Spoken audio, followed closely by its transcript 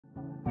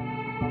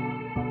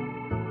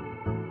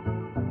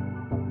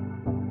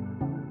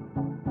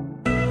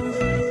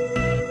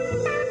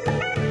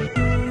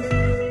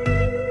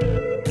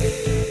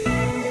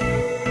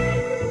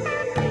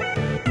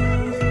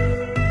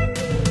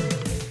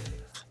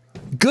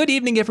Good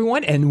evening,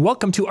 everyone, and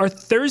welcome to our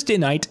Thursday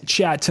night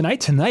chat.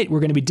 Tonight, we're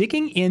going to be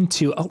digging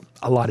into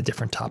a lot of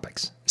different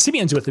topics.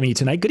 Simeon's with me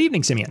tonight. Good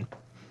evening, Simeon.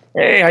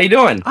 Hey, how you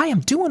doing? I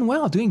am doing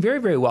well, doing very,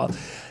 very well.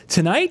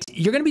 Tonight,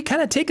 you're going to be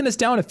kind of taking us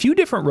down a few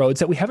different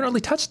roads that we haven't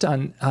really touched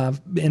on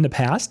in the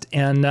past.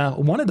 And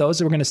one of those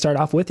that we're going to start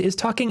off with is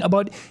talking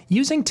about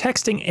using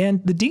texting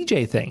and the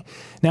DJ thing.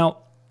 Now,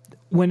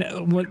 when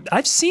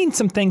I've seen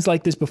some things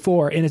like this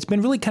before, and it's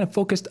been really kind of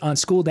focused on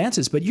school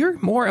dances, but you're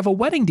more of a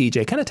wedding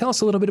DJ. Kind of tell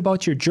us a little bit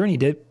about your journey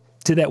to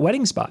that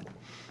wedding spot.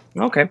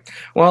 Okay.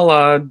 Well,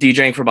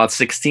 DJing for about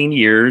 16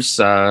 years,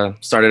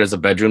 started as a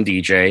bedroom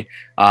DJ,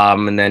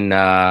 and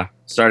then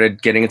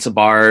started getting into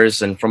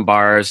bars, and from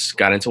bars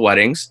got into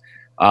weddings.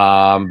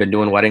 Been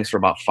doing weddings for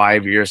about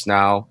 5 years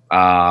now.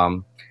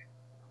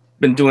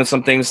 Been doing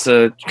some things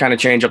to kind of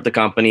change up the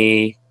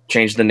company,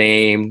 change the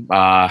name,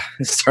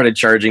 started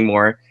charging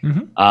more.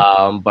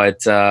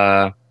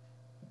 Yeah,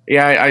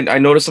 I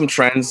noticed some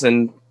trends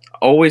and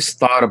always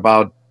thought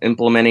about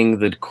implementing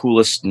the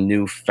coolest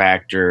new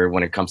factor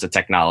when it comes to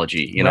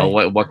technology. You know,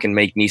 what can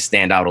make me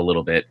stand out a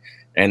little bit,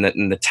 and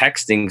the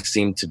texting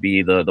seemed to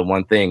be the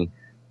one thing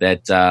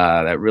that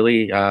that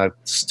really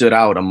stood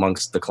out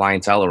amongst the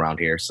clientele around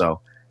here. So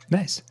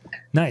nice.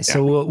 Yeah.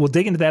 So we'll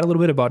dig into that a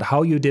little bit about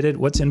how you did it,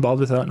 what's involved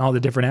with it, and all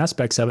the different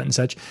aspects of it and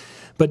such.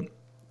 But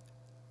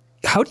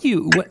how do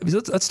you?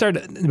 Let's start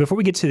before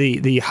we get to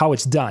the how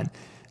it's done.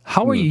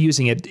 How are you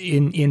using it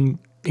in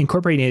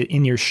incorporating it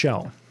in your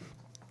show?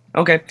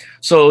 Okay,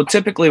 so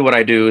typically what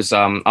I do is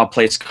I'll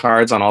place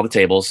cards on all the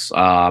tables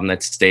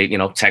that state,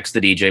 text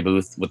the DJ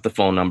booth with the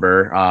phone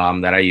number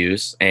that I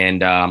use,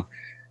 and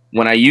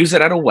when I use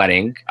it at a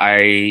wedding,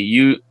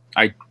 I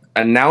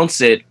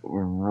announce it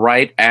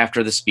right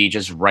after the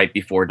speeches, right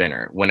before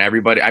dinner, when I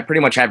pretty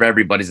much have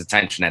everybody's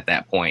attention at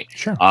that point.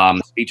 Sure.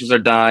 The speeches are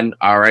done.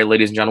 All right,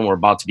 ladies and gentlemen, we're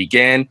about to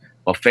begin.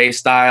 Buffet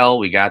style,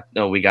 we got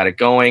it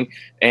going.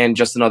 And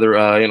just another,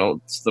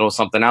 throw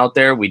something out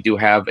there. We do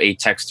have a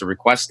text to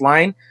request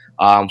line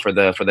for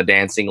the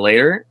dancing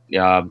later.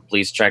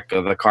 Please check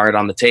the card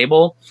on the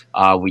table.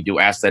 We do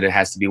ask that it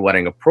has to be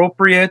wedding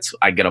appropriate.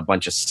 I get a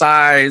bunch of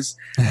size,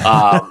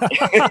 but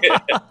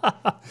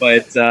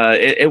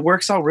it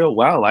works out real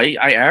well. I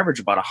average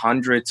about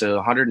 100 to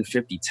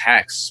 150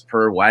 texts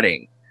per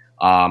wedding,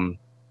 and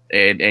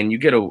you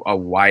get a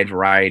wide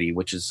variety,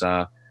 which is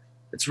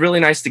it's really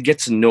nice to get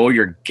to know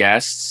your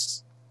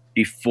guests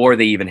before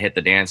they even hit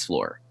the dance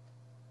floor.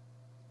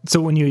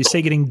 So when you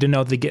say getting to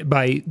know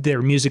by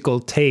their musical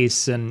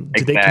tastes, and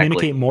do they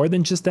communicate more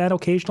than just that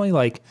occasionally?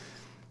 Like,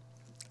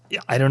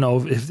 I don't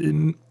know if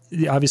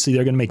obviously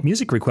they're going to make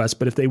music requests,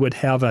 but if they would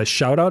have a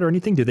shout out or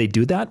anything, do they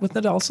do that with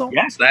it also?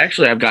 Yes,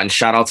 actually, I've gotten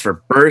shout outs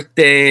for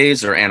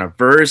birthdays or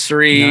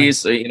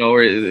anniversaries. Nice. Or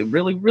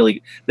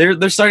really,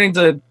 they're starting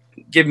to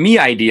give me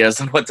ideas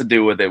on what to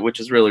do with it, which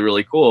is really,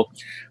 really cool.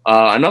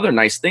 Another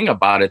nice thing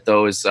about it,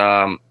 though, is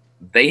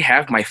they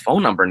have my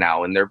phone number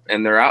now in their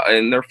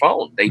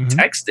phone. They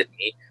texted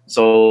me.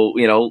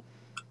 So,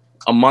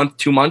 a month,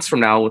 2 months from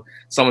now,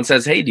 someone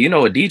says, "Hey, do you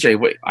know a DJ?"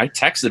 Wait, I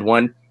texted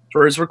one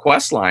for his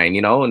request line,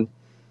 and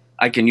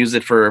I can use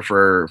it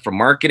for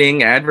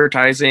marketing,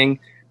 advertising.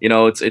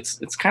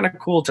 It's kind of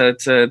cool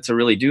to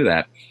really do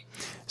that.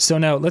 So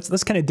now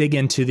let's kind of dig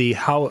into the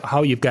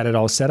how you've got it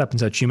all set up and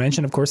such. You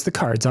mentioned, of course, the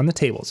cards on the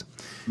tables.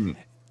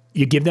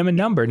 You give them a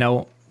number.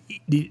 Now,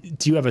 do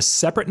you have a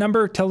separate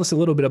number? Tell us a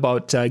little bit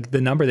about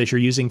the number that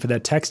you're using for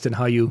that text and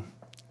how you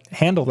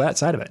handle that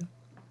side of it.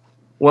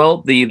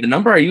 Well, the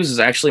number I use is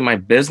actually my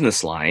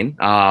business line.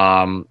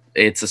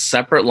 It's a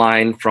separate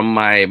line from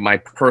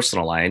my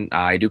personal line.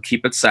 I do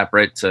keep it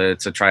separate to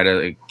try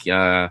to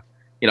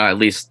at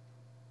least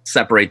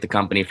separate the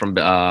company from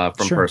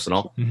Sure.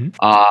 personal.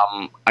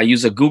 I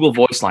use a Google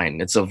Voice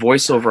line. It's a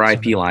voice over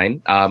IP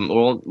line.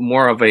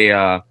 More of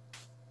a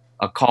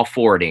call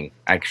forwarding,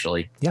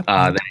 actually, than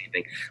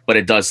anything. But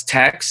it does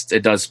text,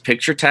 it does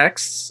picture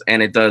texts,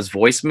 and it does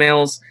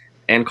voicemails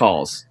and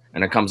calls,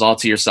 and it comes all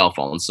to your cell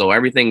phone. So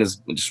everything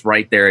is just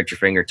right there at your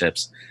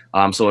fingertips.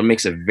 So it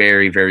makes it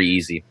very, very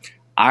easy.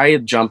 I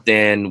jumped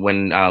in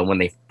when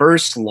they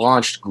first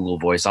launched Google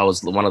Voice. I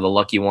was one of the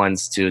lucky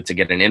ones to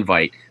get an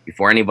invite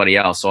before anybody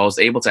else. So I was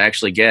able to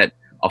actually get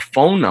a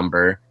phone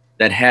number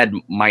that had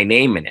my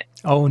name in it.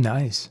 Oh,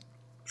 nice.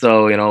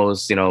 So, it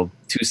was,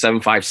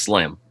 275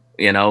 Slim,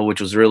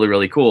 which was really,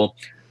 really cool.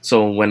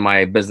 So when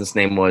my business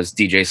name was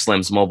DJ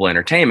Slim's Mobile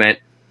Entertainment,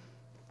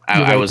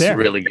 I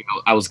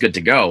was good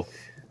to go.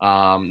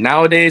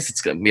 Nowadays,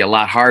 it's going to be a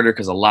lot harder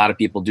because a lot of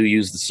people do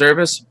use the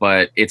service,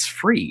 but it's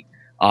free.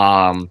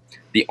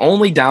 The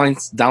only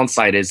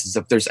downside is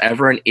if there's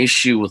ever an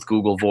issue with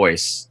Google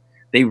Voice,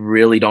 they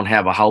really don't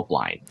have a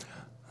helpline.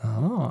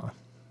 Oh.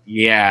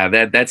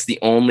 Yeah, that's the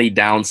only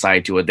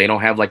downside to it. They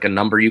don't have like a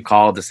number you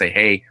call to say,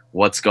 "Hey,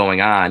 what's going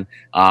on?"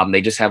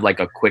 They just have like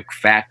a quick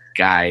fact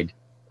guide.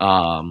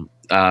 But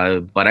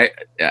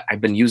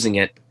I've been using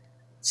it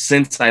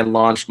since I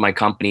launched my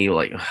company.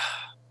 It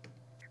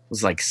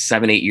was like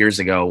 7-8 years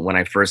ago when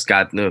I first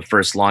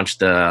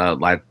launched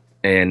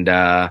and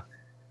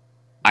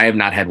I have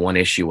not had one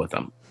issue with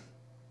them.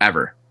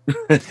 ever.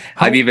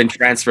 I've even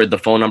transferred the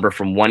phone number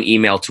from one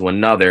email to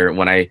another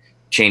when I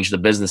changed the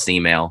business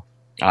email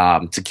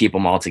to keep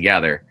them all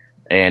together.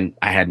 And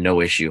I had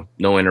no issue,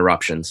 no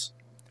interruptions.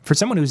 For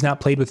someone who's not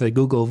played with a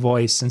Google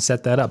Voice and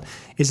set that up,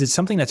 is it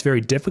something that's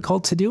very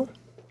difficult to do?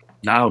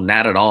 No,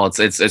 not at all.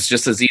 It's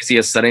just as easy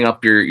as setting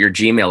up your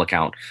Gmail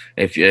account.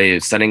 If you're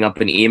setting up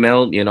an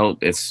email, you know,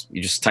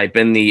 you just type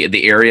in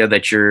the area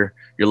that you're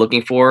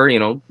looking for. You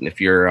know,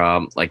 if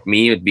you're like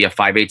me, it'd be a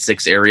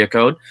 586 area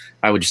code.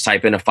 I would just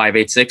type in a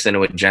 586 and it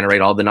would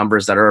generate all the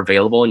numbers that are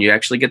available, and you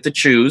actually get to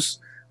choose.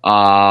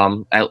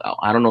 I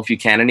don't know if you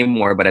can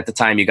anymore, but at the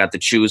time you got to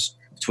choose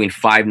between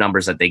 5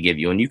 numbers that they give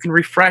you, and you can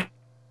refresh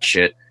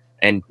it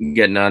and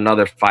get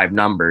another 5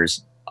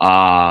 numbers.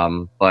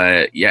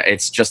 But yeah,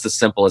 it's just as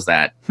simple as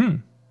that.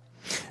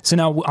 So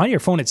now on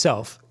your phone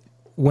itself,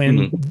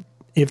 when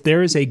if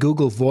there is a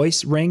Google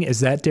Voice ring,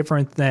 is that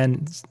different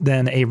than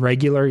a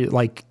regular,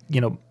 like, you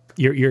know,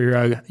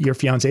 your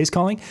fiance's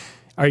calling?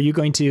 Are you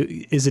going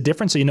to, is it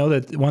different? So you know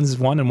that one's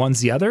one and one's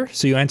the other.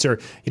 So you answer,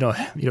 you know,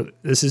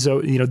 this is,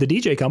 you know, the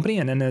DJ company,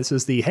 and then this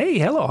is the, hey,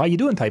 hello, how you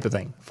doing type of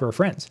thing for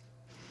friends.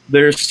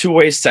 There's 2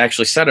 ways to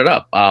actually set it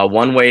up.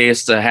 One way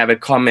is to have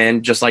it come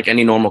in just like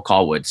any normal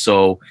call would.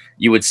 So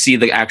you would see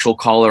the actual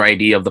caller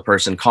ID of the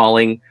person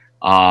calling,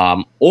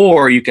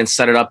 or you can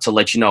set it up to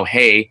let you know,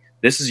 hey,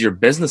 this is your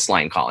business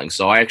line calling.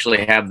 So I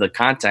actually have the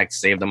contact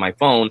saved on my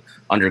phone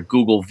under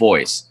Google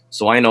Voice.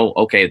 So I know,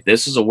 okay,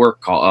 this is a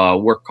work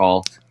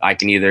call. I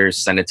can either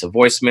send it to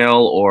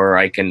voicemail or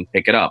I can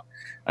pick it up.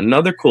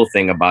 Another cool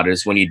thing about it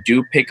is when you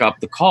do pick up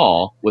the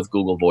call with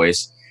Google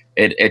Voice,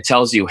 it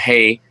tells you,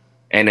 hey,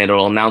 and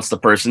it'll announce the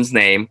person's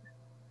name.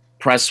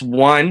 Press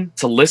 1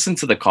 to listen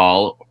to the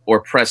call, or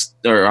press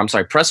 1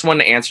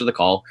 to answer the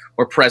call,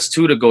 or press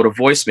 2 to go to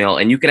voicemail.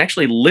 And you can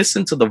actually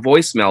listen to the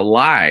voicemail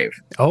live.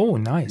 Oh,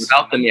 nice.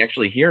 Without them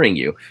actually hearing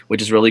you,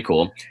 which is really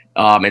cool.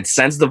 It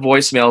sends the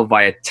voicemail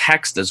via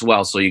text as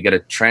well. So you get a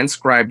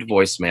transcribed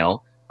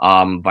voicemail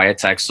via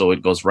text. So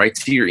it goes right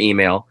to your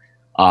email.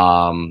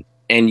 And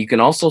you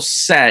can also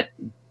set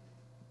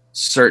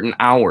certain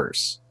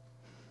hours,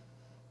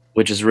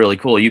 which is really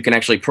cool. You can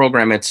actually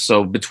program it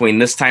so between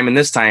this time and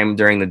this time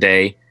during the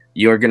day,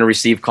 you're going to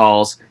receive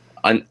calls.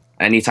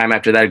 Anytime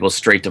after that, it goes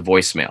straight to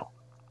voicemail.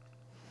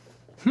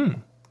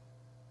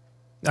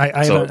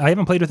 I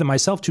haven't played with it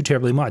myself too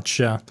terribly much,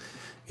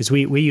 because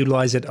we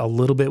utilize it a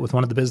little bit with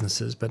one of the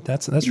businesses, but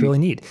that's really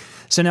neat.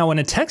 So now when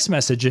a text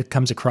message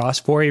comes across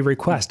for a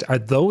request, are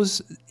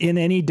those in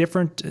any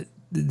different,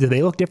 do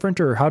they look different,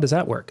 or how does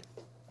that work?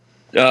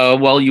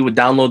 Well, you would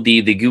download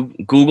the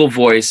Google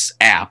Voice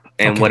app,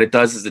 and what it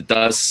does is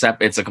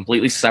it's a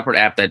completely separate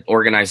app that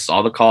organizes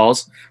all the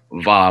calls,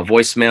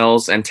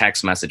 voicemails, and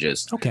text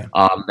messages. Okay.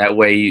 That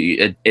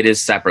way, it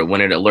is separate.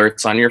 When it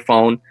alerts on your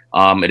phone,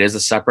 it is a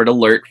separate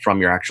alert from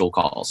your actual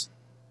calls.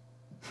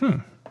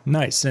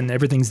 Nice, and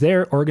everything's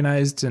there,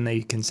 organized, and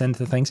they can send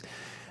the things.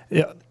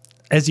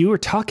 As you were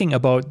talking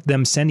about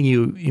them sending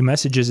you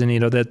messages, and you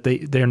know that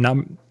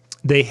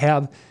they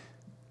have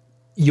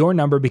your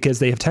number because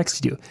they have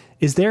texted you.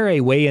 Is there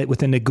a way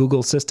within the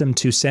Google system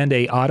to send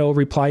a auto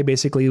reply,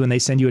 basically when they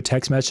send you a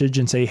text message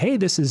and say, hey,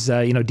 this is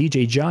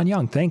DJ John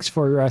Young, thanks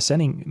for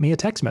sending me a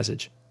text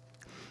message?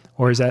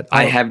 Or is that...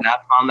 I have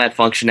not found that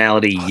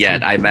functionality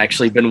yet. I've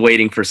actually been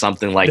waiting for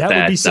something like that.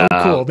 That would be so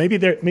cool.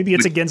 Maybe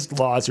it's against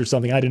laws or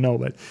something. I don't know,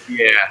 but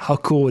yeah, how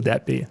cool would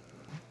that be?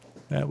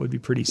 That would be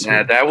pretty sweet.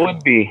 Yeah, that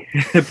would be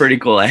pretty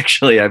cool,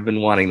 actually. I've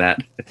been wanting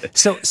that.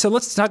 So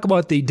let's talk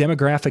about the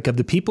demographic of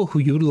the people who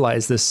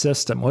utilize this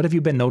system. What have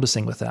you been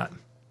noticing with that?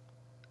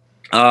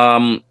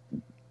 From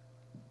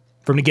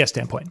the guest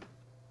standpoint.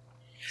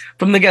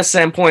 From the guest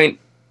standpoint,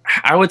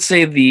 I would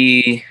say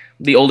the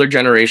older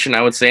generation,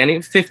 I would say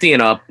any 50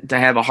 and up, to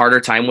have a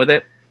harder time with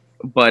it.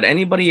 But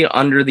anybody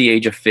under the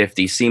age of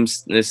 50 seem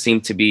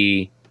to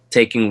be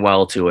taking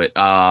well to it.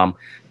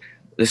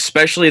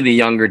 Especially the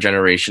younger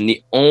generation.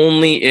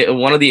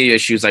 One of the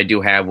issues I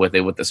do have with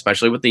it,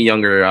 especially with the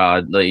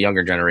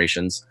younger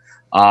generations,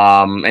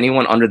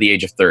 anyone under the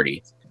age of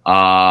 30,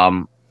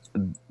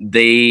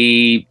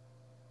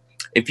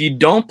 if you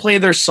don't play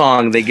their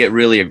song, they get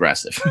really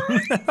aggressive.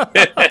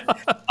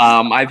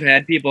 I've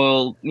had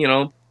people,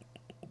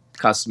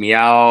 cuss me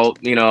out.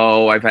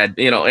 I've had,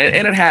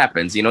 and it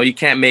happens. You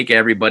can't make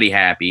everybody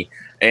happy,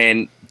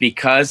 and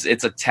because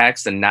it's a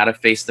text and not a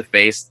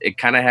face-to-face, it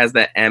kind of has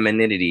that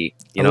anonymity.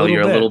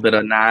 You're a little bit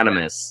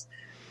anonymous.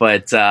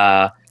 But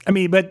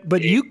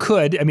but you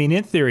could,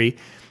 in theory,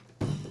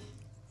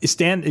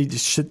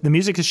 the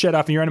music is shut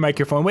off and you're on a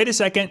microphone. Wait a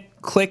second,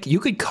 click.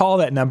 You could call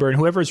that number, and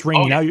whoever's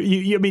ringing now,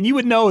 you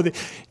would know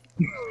that.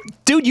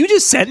 Dude, you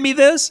just sent me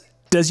this.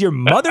 Does your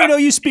mother know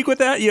you speak with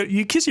that?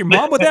 You kiss your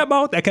mom with that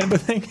mouth, that kind of a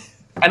thing.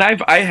 And I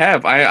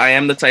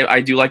am the type,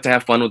 I do like to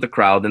have fun with the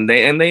crowd, and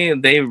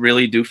they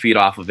really do feed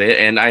off of it.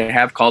 And I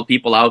have called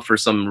people out for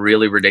some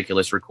really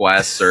ridiculous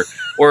requests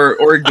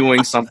or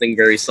doing something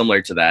very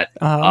similar to that.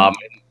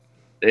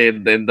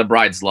 The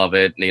brides love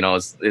it.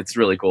 It's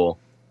really cool.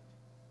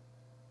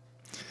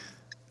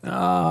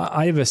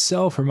 I have a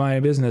cell for my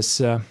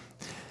business.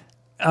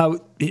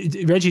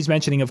 Reggie's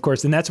mentioning, of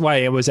course, and that's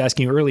why I was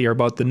asking earlier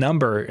about the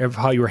number of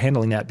how you were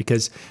handling that,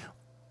 because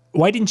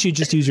why didn't you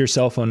just use your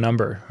cell phone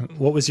number?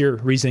 What was your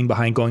reasoning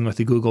behind going with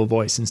the Google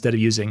Voice instead of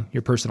using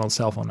your personal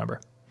cell phone number?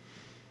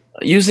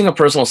 Using a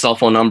personal cell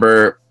phone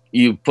number,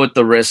 you put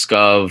the risk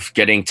of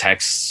getting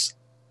texts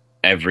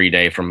every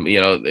day from,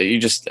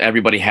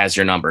 everybody has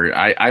your number.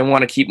 I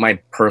want to keep my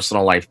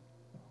personal life,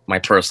 my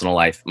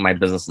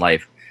business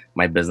life,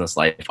 my business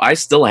life. I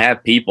still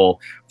have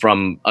people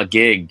from a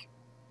gig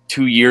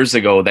 2 years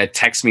ago that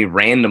text me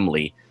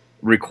randomly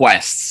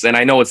requests, and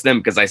I know it's them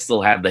because I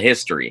still have the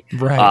history.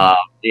 Right.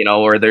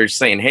 Or they're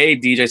saying, "Hey,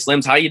 DJ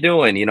Slims, how you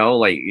doing?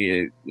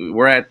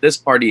 We're at this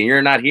party and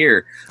you're not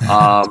here."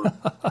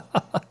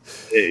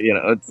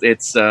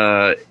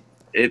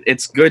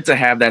 It's good to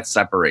have that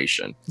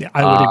separation. Yeah,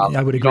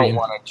 I would agree. You don't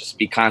want to just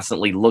be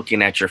constantly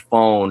looking at your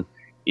phone,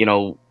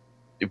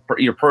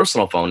 your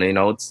personal phone.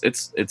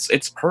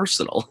 It's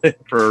personal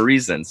for a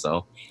reason.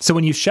 So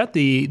when you shut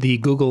the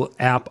Google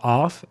app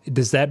off,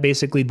 does that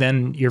basically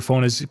then your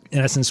phone is in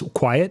essence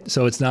quiet,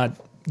 so it's not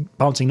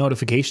bouncing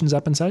notifications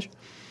up and such?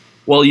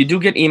 Well, you do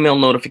get email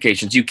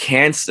notifications. You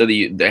can.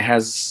 It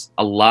has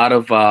a lot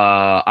of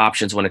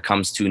options when it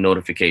comes to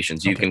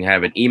notifications. You can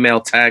have an email,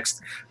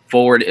 text,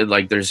 forward.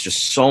 There's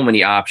just so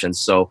many options.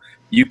 So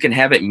you can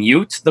have it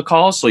mute the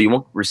calls, so you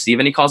won't receive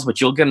any calls,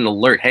 but you'll get an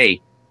alert. Hey,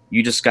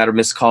 you just got a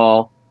missed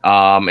call,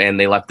 and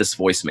they left this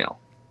voicemail.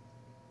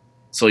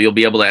 So you'll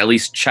be able to at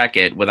least check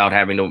it without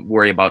having to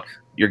worry about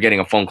you're getting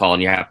a phone call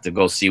and you have to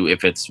go see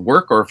if it's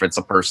work or if it's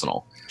a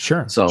personal.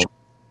 Sure. So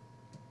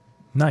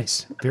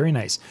nice. Very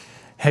nice.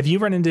 Have you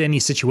run into any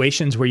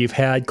situations where you've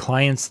had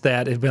clients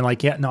that have been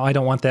like, yeah, no, I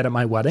don't want that at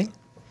my wedding?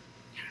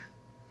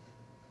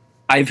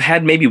 I've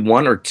had maybe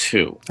one or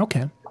two.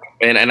 Okay.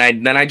 And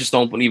I just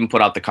don't even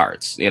put out the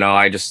cards.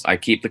 I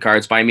keep the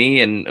cards by me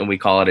and we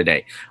call it a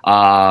day.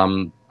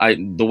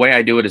 The way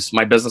I do it is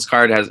my business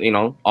card has,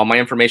 all my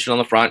information on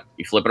the front.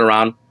 You flip it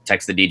around,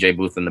 text the DJ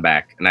booth in the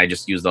back, and I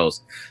just use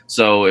those.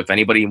 So if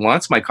anybody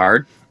wants my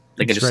card,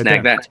 they can just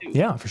snag that too.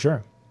 Yeah, for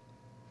sure.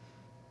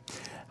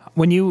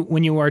 When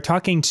you are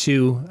talking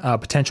to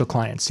potential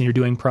clients and you're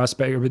doing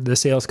the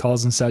sales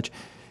calls and such,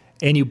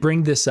 and you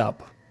bring this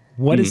up,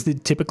 what is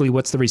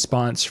what's the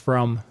response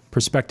from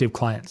prospective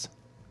clients?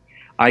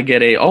 I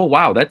get oh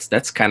wow,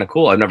 that's kind of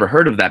cool. I've never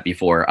heard of that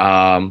before.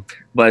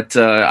 But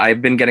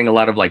I've been getting a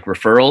lot of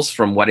referrals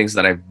from weddings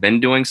that I've been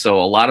doing. So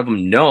a lot of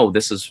them know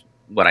this is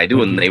what I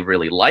do, and they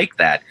really like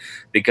that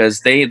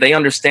because they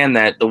understand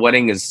that the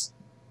wedding is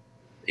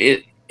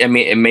it. I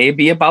mean, it may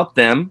be about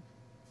them,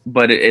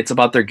 but it's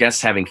about their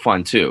guests having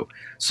fun too.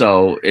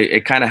 So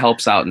it kind of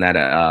helps out in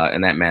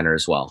that manner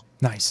as well.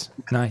 Nice.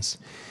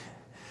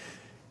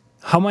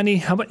 How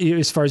about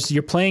as far as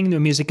you're playing the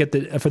music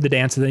for the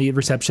dance and the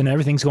reception,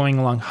 everything's going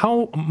along,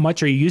 how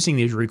much are you using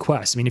these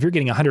requests? I mean, if you're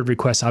getting 100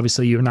 requests,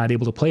 obviously you're not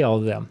able to play all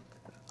of them.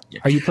 Yeah.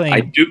 Are you playing? I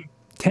do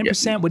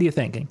 10%? Yeah. What are you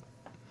thinking?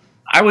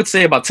 I would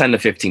say about 10 to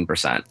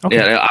 15%. Okay.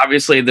 Yeah,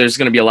 obviously there's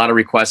going to be a lot of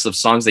requests of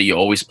songs that you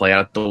always play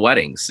at the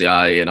weddings.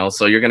 So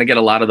you're going to get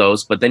a lot of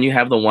those, but then you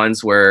have the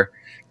ones where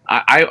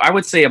I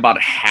would say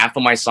about half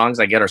of my songs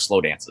I get are slow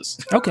dances.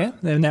 Okay.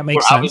 Then that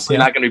makes sense. We're obviously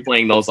not going to be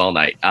playing those all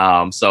night.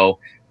 So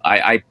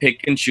I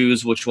pick and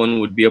choose which one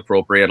would be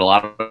appropriate. A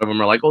lot of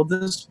them are like, oh,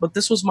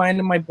 this was mine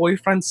and my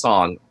boyfriend's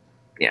song.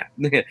 Yeah,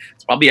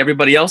 it's probably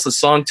everybody else's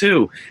song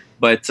too.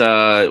 But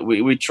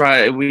we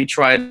try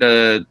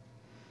to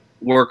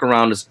work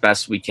around as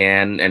best we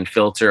can and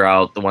filter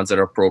out the ones that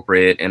are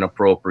appropriate,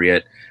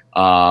 inappropriate.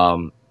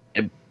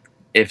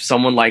 If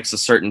someone likes a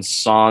certain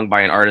song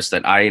by an artist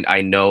that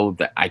I know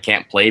that I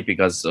can't play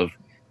because of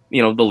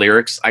the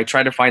lyrics, I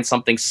try to find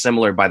something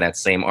similar by that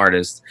same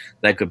artist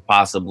that could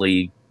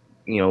possibly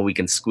we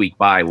can squeak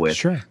by with.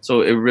 Sure.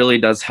 So it really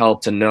does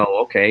help to know,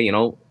 okay,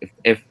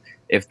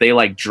 if they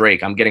like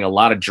Drake, I'm getting a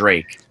lot of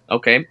Drake.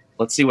 Okay,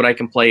 let's see what I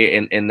can play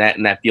in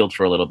that field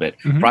for a little bit.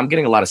 But I'm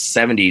getting a lot of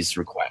 70s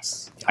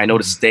requests. I know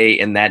to stay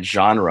in that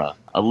genre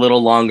a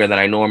little longer than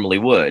I normally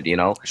would,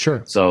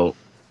 Sure. So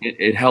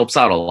it helps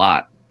out a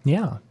lot.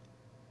 Yeah.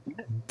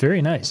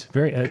 Very nice.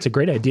 It's a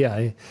great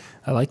idea.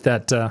 I like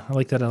that. I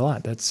like that a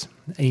lot. That's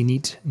a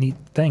neat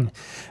thing.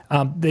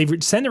 They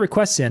send the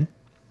requests in.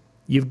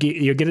 You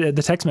get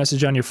the text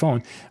message on your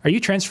phone. Are you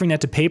transferring that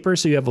to paper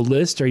so you have a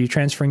list? Or are you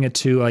transferring it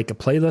to like a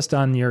playlist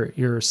on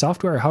your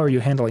software? Or how are you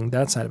handling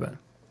that side of it?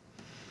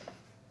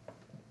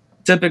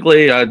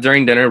 Typically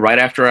during dinner, right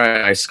after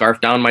I scarf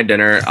down my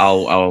dinner,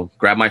 I'll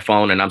grab my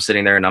phone and I'm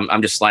sitting there and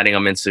I'm just sliding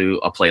them into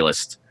a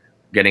playlist,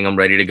 getting them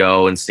ready to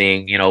go and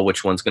seeing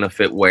which one's going to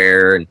fit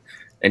where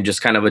and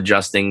just kind of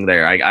adjusting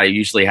there. I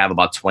usually have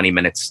about 20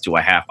 minutes to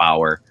a half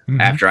hour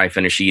after I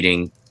finish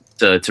eating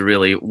to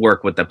really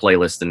work with the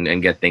playlist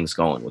and get things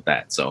going with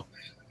that. So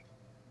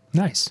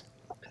nice.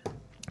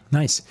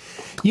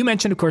 You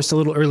mentioned, of course, a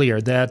little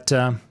earlier that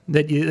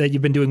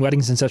you've been doing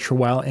weddings and such for a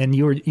while, and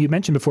you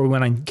mentioned before we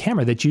went on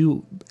camera that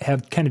you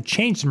have kind of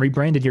changed and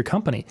rebranded your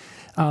company.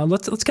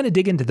 Let's kind of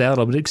dig into that a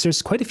little bit, because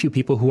there's quite a few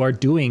people who are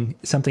doing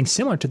something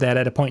similar to that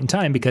at a point in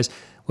time. Because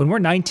when we're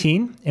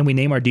 19 and we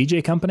name our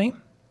DJ company,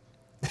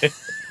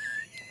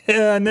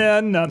 Yeah,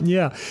 no,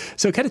 yeah.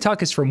 So kind of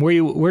talk us from where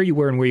you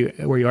were and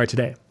where you are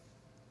today.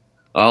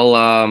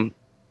 Well,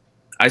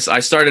 I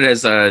started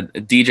as a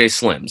DJ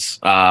Slims.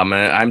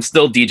 I'm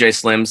still DJ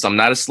Slims. I'm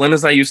not as slim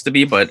as I used to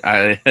be, but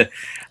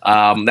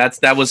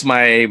that was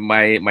my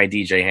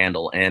DJ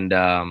handle, and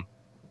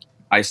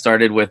I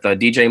started with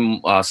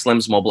DJ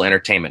Slims Mobile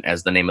Entertainment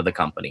as the name of the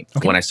company.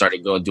 Okay. When I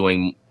started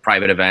doing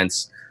private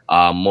events,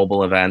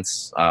 mobile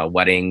events,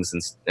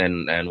 weddings,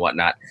 and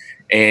whatnot,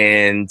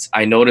 and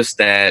I noticed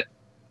that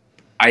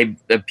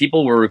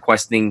people were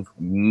requesting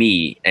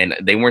me, and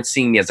they weren't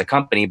seeing me as a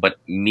company, but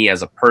me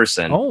as a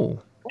person. Oh.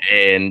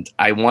 And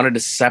I wanted to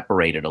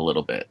separate it a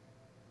little bit.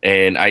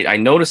 And I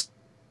noticed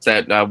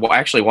that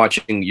actually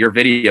watching your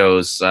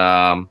videos,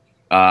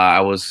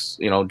 I was,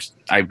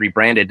 I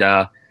rebranded.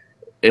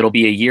 It'll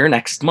be a year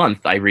next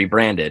month. I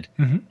rebranded,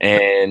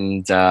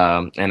 and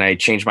I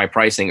changed my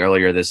pricing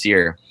earlier this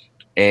year,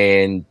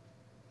 and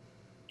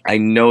I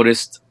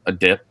noticed a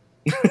dip.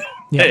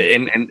 Yeah.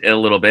 in a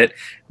little bit,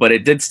 but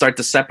it did start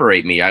to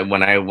separate me.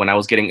 When I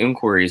was getting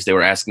inquiries, they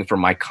were asking for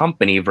my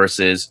company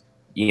versus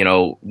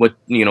what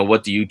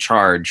do you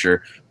charge,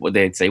 or what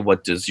they'd say,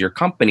 what does your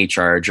company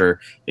charge,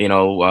 or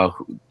who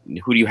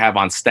do you have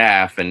on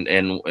staff,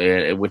 and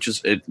which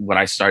is what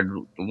I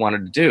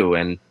wanted to do,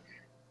 and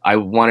I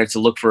wanted to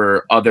look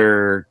for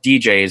other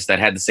DJs that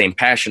had the same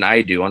passion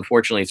I do.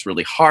 Unfortunately, it's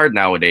really hard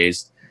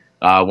nowadays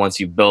once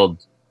you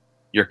build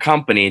your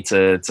company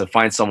to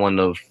find someone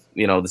of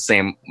the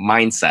same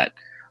mindset,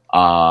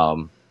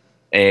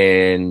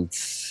 and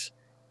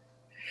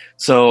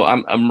so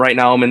I'm right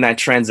now I'm in that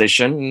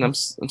transition, and I'm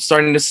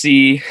starting to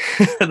see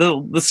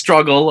the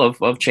struggle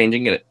of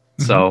changing it.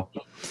 So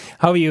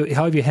how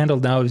have you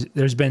handled now?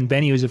 There's been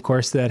venues, of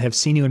course, that have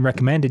seen you and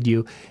recommended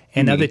you,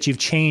 and now that you've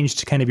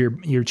changed kind of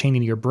you're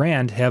changing your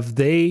brand, have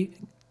they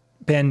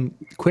been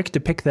quick to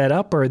pick that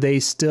up, or are they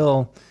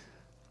still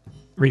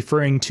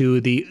referring to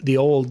the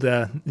old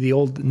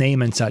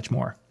name and such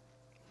more?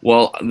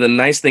 Well, the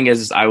nice thing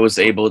is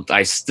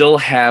I still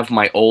have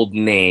my old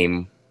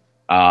name,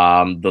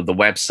 the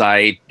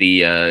website,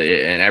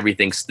 and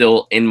everything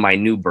still in my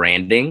new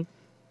branding.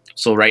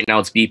 So right now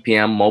it's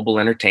BPM Mobile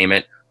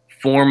Entertainment,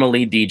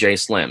 formerly DJ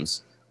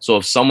Slims. So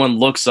if someone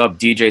looks up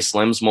DJ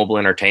Slims Mobile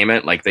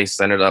Entertainment, like they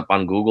send it up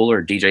on Google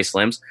or DJ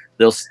Slims,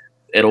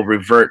 it'll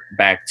revert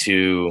back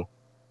to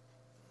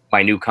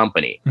my new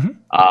company.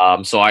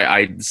 So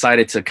I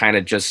decided to kind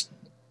of just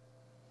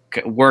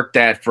work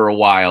that for a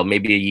while,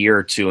 maybe a year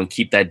or two, and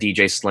keep that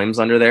DJ Slims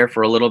under there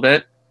for a little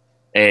bit,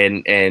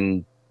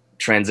 and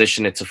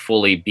transition it to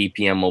fully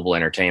BPM Mobile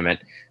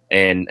Entertainment,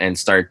 and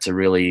start to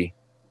really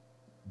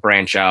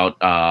branch out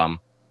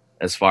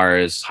as far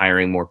as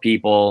hiring more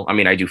people. I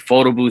mean, I do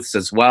photo booths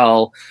as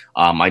well.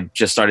 I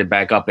just started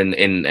back up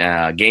in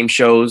game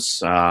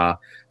shows.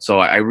 So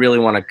I really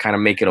want to kind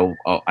of make it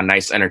a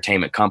nice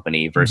entertainment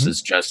company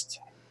versus just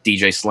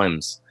DJ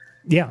Slims.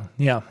 Yeah.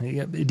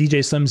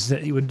 DJ Slims,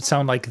 it would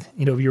sound like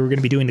you were going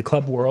to be doing the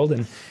club world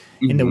and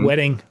in the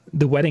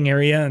wedding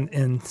area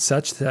and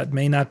such. That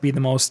may not be the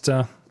most.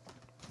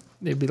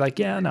 They'd be like,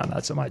 yeah, no,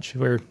 not so much.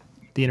 We're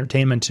the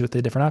entertainment with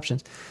the different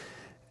options.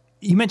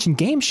 You mentioned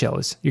game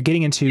shows. You're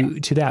getting into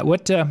that.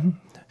 What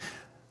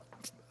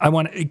I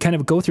want to kind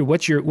of go through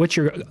what you're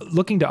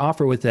looking to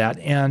offer with that,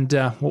 and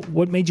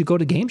what made you go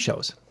to game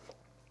shows?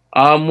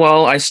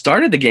 Well, I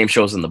started the game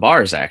shows in the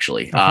bars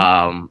actually.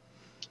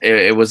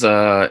 It's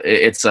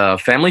a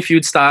Family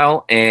Feud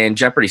style and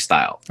Jeopardy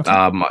style.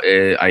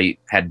 Okay. I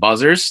had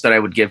buzzers that I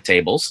would give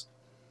tables,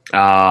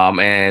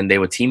 and they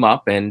would team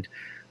up, and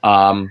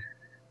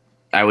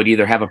I would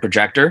either have a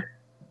projector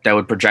that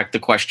would project the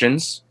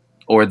questions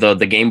or the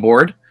game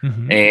board,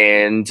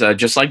 and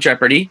just like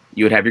Jeopardy,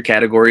 you would have your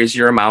categories,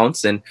 your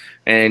amounts,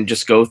 and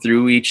just go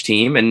through each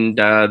team, and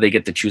they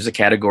get to choose a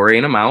category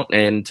and amount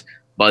and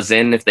buzz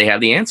in if they have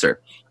the answer.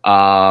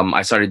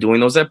 I started doing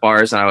those at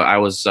bars, and I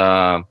was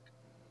a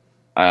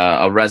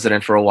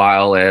resident for a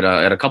while at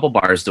a couple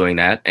bars doing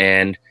that.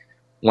 And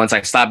once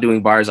I stopped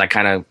doing bars, I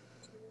kind of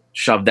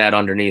shoved that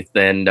underneath,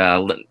 and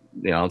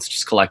it's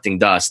just collecting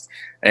dust.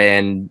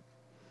 And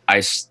I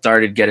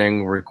started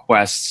getting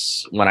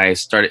requests when I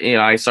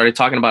started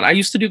talking about, I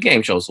used to do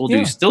game shows.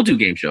 Still do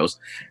game shows.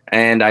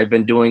 And I've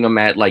been doing them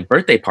at like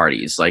birthday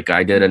parties. Like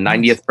I did a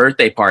 90th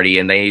birthday party,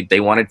 and they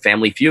wanted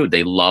Family Feud.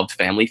 They loved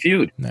Family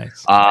Feud.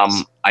 Nice.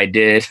 I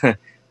did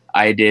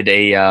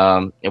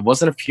it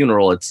wasn't a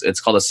funeral. It's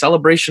called a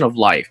celebration of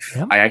life.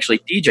 Yeah. I actually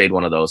DJ'd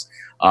one of those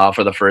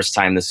for the first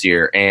time this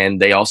year,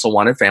 and they also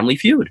wanted Family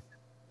Feud.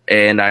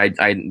 And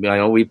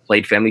we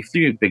played Family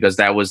Feud because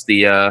that was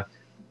the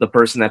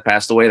person that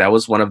passed away. That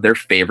was one of their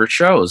favorite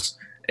shows.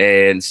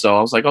 And so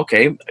I was like,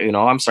 okay,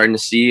 I'm starting to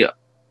see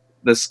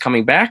this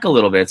coming back a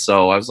little bit.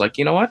 So I was like,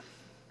 you know what?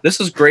 This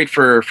is great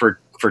for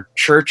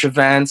church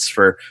events,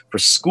 for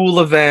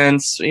school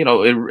events,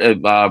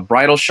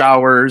 bridal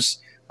showers,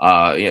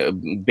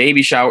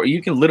 baby shower.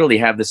 You can literally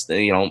have this,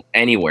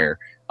 anywhere.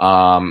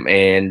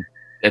 And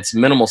it's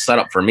minimal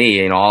setup for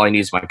me. All I need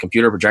is my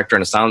computer projector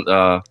and a sound,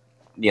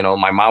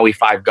 my Maui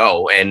 5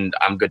 Go, and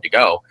I'm good to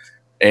go.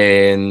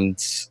 and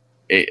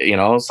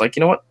it's like, you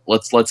know what,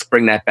 let's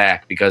bring that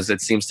back because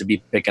it seems to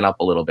be picking up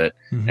a little bit.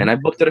 And I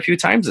booked it a few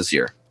times this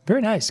year.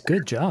 Very nice,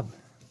 good job.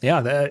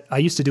 Yeah, I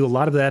used to do a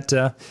lot of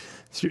that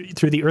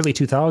through the early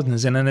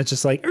 2000s, and then it's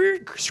just like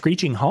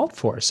screeching halt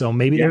for us. So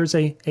maybe there's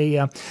a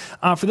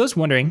for those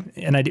wondering,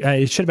 and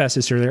I should have asked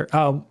this earlier.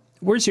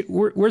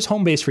 Where's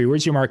home base for you?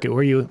 Where's your market? Where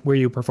are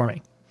you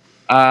performing?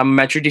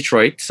 Metro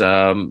Detroit,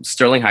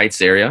 Sterling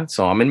Heights area.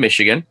 So I'm in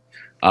Michigan,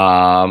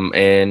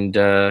 and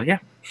yeah.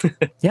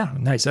 Yeah,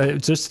 nice.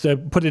 Just to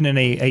put it in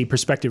a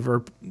perspective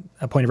or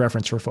a point of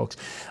reference for folks.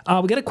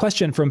 We got a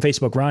question from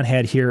Facebook. Ron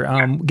had here.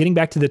 Getting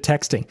back to the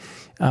texting,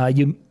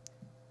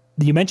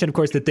 you mentioned, of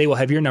course, that they will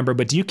have your number,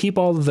 but do you keep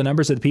all of the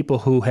numbers of the people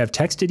who have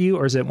texted you,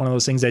 or is it one of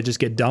those things that just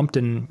get dumped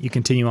and you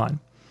continue on?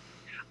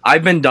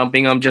 I've been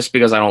dumping them just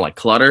because I don't like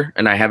clutter,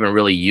 and I haven't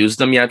really used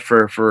them yet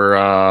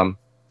for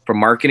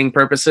marketing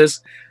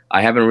purposes.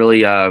 I haven't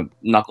really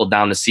knuckled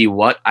down to see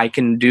what I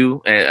can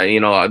do.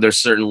 There's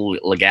certain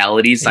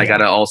legalities I got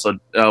to also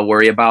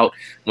worry about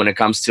when it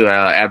comes to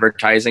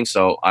advertising.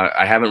 So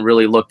I haven't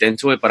really looked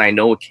into it, but I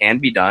know it can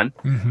be done.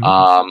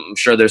 I'm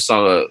sure there's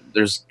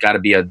got to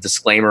be a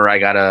disclaimer I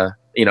got to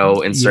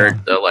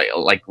insert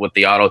like with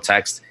the auto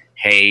text.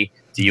 Hey,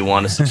 do you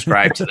want to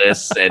subscribe to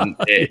this? And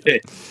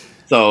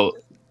so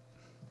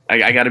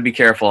I got to be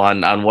careful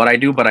on what I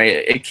do, but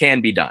it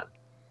can be done.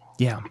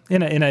 Yeah,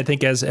 and I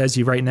think as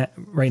you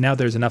right now,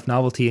 there's enough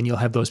novelty, and you'll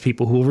have those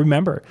people who will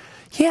remember.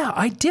 Yeah,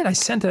 I did. I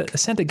sent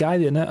a guy,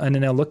 and then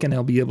they'll look and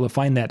they'll be able to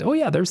find that. Oh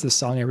yeah, there's this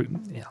song.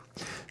 Yeah.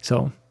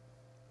 So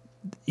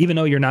even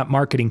though you're not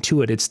marketing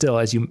to it, it's still,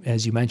 as you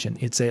mentioned,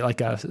 it's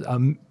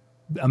a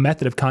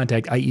method of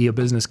contact, i.e., a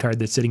business card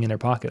that's sitting in their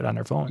pocket on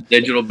their phone.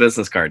 Digital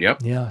business card.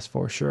 Yep. Yes,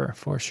 for sure.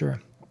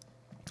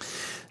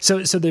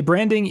 So the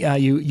branding,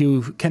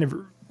 you kind of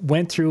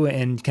went through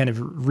and kind of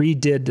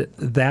redid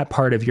that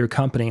part of your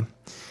company.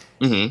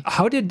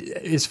 How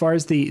as far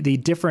as the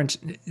different,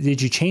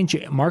 did you change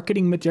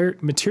marketing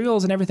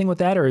materials and everything with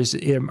that, or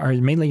are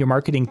mainly your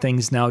marketing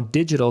things now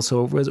digital,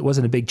 so it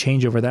wasn't a big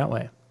change over that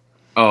way?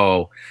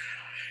 Oh, it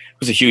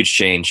was a huge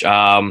change.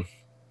 Not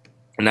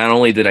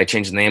only did I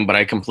change the name, but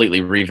I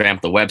completely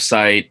revamped the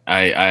website.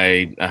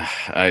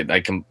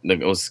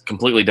 It was a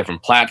completely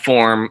different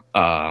platform.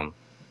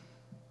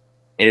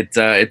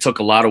 It took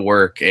a lot of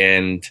work,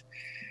 and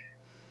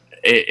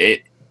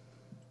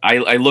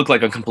I look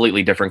like a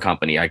completely different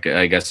company, I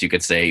guess you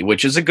could say,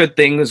 which is a good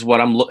thing. Is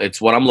what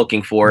it's what I'm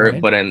looking for. Right.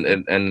 But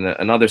in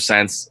another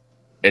sense,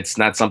 it's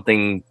not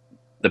something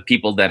the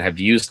people that have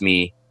used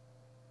me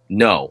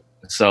know.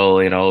 So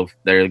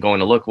they're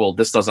going to look, well,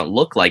 this doesn't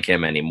look like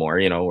him anymore,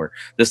 or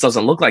this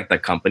doesn't look like the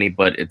company,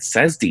 but it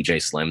says DJ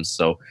Slims.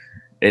 So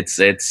it's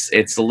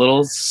a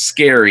little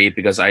scary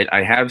because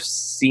I have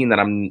seen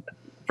that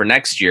for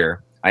next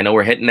year. I know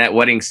we're hitting that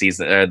wedding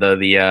season,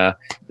 the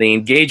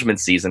engagement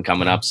season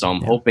coming up. So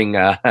I'm hoping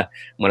I'm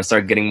going to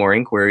start getting more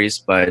inquiries.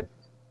 But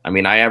I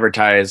mean, I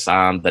advertise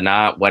on The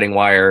Knot, Wedding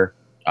Wire,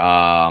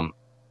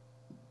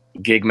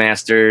 Gig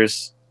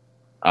Masters,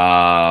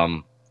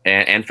 and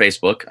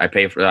Facebook. I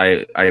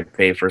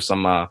pay for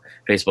some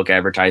Facebook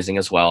advertising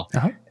as well.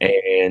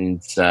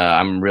 And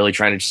I'm really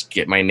trying to just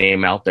get my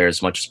name out there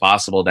as much as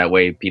possible. That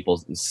way,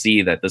 people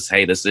see that this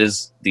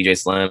is DJ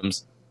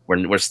Slims.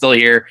 We're still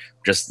here,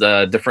 just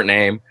a different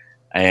name,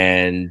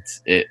 and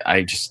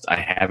I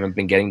haven't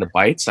been getting the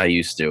bites I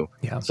used to.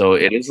 Yeah. So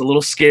it is a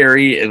little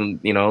scary, and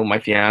my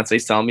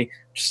fiance's telling me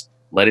just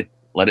let it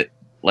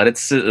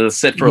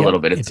sit for a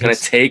little bit. It's going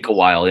to take a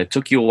while. It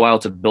took you a while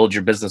to build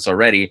your business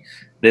already.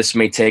 This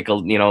may take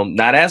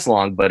not as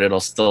long, but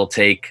it'll still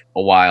take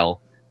a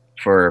while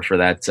for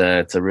that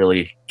to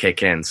really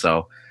kick in.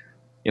 So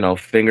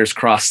fingers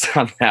crossed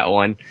on that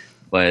one,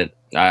 but.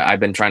 I've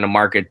been trying to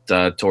market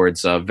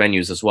towards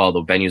venues as well.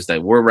 The venues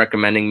that were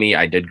recommending me,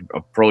 I did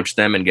approach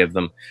them and give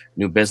them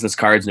new business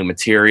cards, new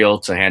material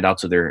to hand out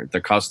to their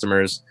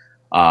customers.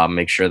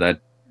 Make sure that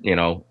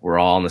we're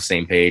all on the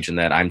same page and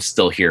that I'm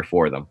still here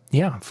for them.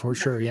 Yeah, for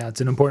sure. Yeah, it's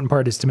an important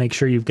part is to make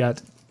sure you've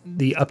got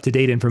the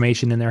up-to-date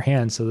information in their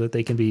hands so that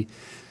they can be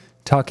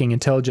talking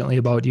intelligently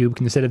about you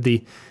instead of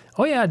the,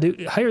 oh yeah,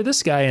 hire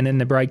this guy, and then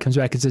the bride comes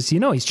back and says,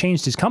 he's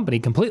changed his company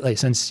completely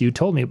since you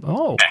told me.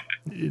 Oh,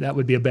 that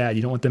would be bad.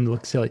 You don't want them to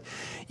look silly.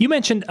 You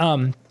mentioned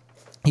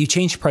you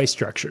changed price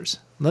structures.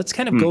 Let's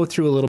kind of go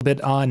through a little bit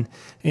on,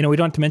 we don't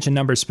have to mention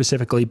numbers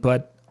specifically,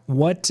 but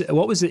what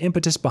was the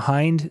impetus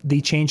behind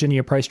the change in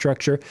your price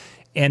structure,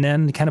 and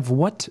then kind of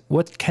what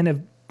kind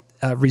of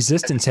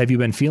resistance have you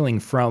been feeling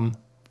from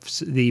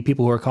the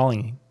people who are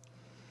calling you?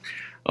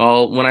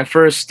 Well, when I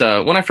first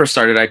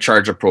started, I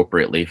charged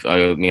appropriately.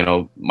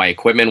 My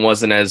equipment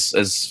wasn't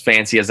as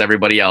fancy as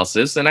everybody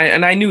else's, and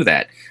I knew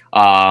that.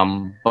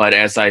 But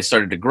as I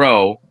started to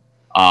grow,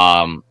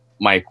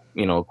 my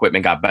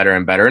equipment got better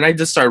and better, and I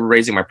just started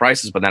raising my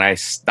prices. But then I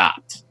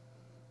stopped,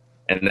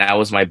 and that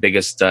was my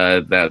biggest.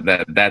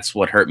 That's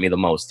what hurt me the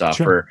most.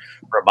 Sure.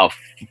 For about,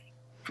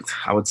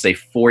 I would say,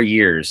 4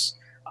 years,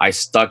 I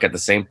stuck at the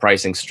same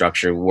pricing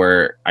structure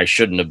where I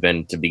shouldn't have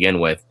been to begin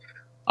with.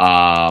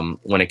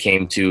 when it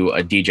came to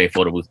a DJ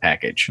photo booth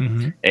package.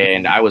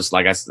 And I was,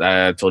 like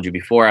I told you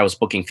before, I was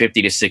booking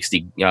 50 to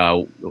 60,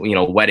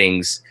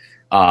 weddings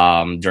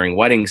during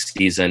wedding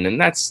season.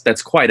 And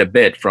that's quite a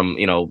bit from,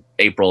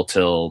 April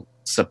till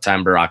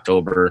September,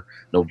 October,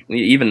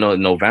 even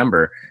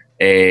November.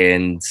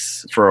 And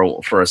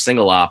for a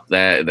single op,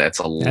 that's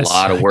a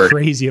lot of work.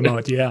 Crazy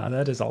amount. Yeah,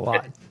 that is a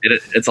lot.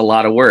 It's a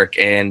lot of work.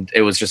 And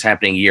it was just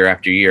happening year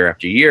after year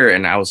after year.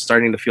 And I was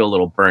starting to feel a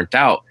little burnt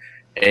out.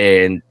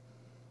 And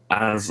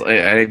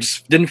I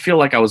just didn't feel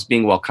like I was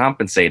being well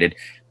compensated.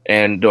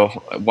 And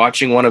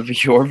watching one of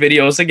your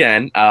videos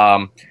again,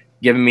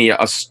 giving me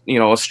a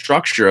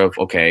structure of,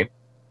 okay,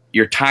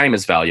 your time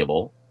is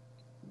valuable.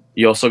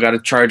 You also got to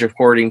charge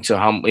according to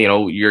how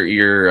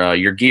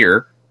your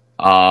gear,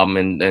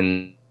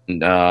 and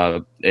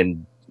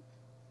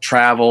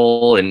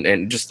travel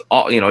and just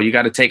all, you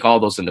got to take all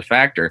those into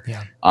factor.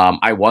 Yeah.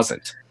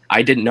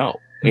 I didn't know.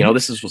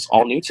 This was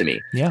all new to me.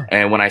 Yeah.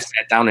 And when I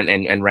sat down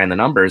and ran the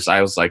numbers,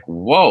 I was like,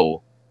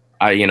 whoa,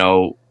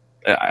 I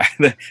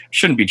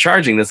shouldn't be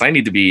charging this. I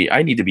need to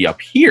be up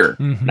here,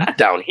 not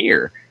down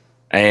here.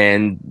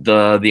 And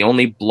the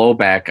only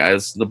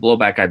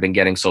blowback I've been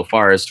getting so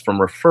far is from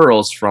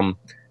referrals from,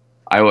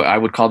 I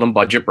would call them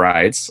budget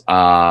brides,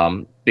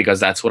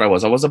 because that's what I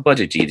was. I was a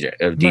budget DJ.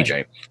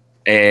 Right.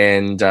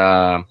 And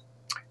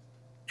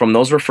from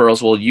those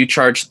referrals, well, you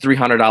charge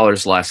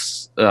 $300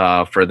 less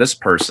for this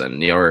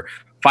person, or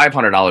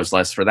 $500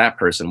 less for that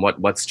person.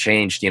 What's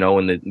changed,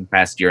 in the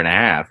past year and a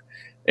half,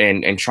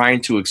 and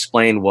trying to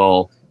explain,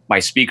 well, my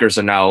speakers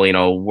are now,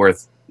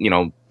 worth,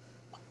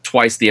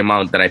 twice the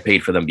amount that I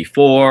paid for them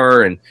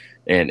before, and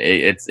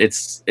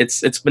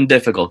it's been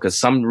difficult because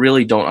some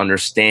really don't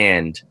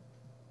understand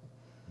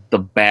the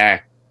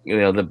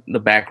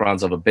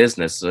backgrounds of a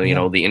business.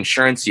 The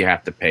insurance you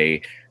have to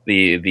pay,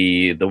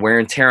 the wear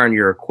and tear on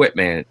your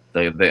equipment,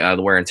 the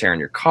wear and tear on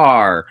your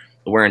car,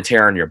 the wear and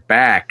tear on your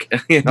back.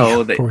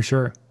 For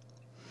sure.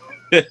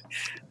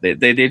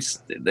 They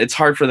just, it's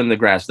hard for them to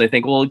grasp. They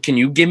think, well, can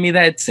you give me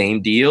that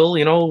same deal?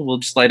 We'll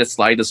just let it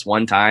slide this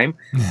one time.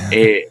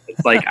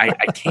 It's like, I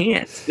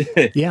can't.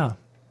 Yeah.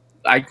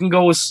 I can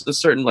go with a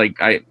certain,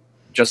 I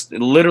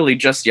literally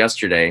just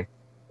yesterday,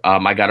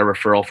 I got a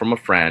referral from a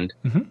friend.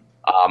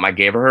 I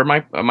gave her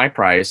my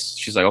price.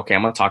 She's like, okay,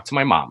 I'm going to talk to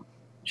my mom.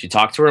 She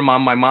talked to her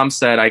mom. My mom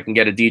said I can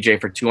get a DJ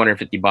for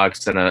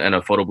 $250 and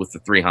a photo booth for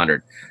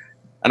 $300.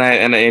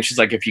 And she's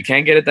like, if you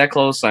can't get it that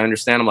close, I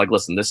understand. I'm like,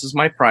 listen, this is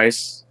my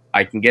price.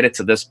 I can get it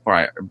to this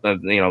price,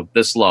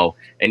 this low.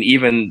 And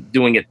even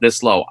doing it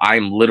this low,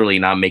 I'm literally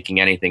not making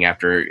anything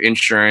after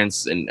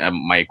insurance and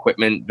my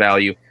equipment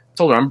value. I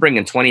told her I'm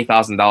bringing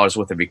 $20,000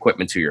 worth of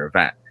equipment to your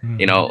event.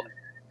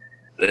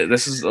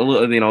 This is a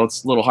little,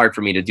 it's a little hard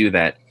for me to do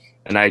that.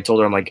 And I told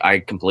her, I'm like, I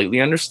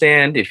completely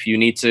understand if you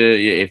need to,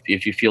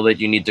 if you feel that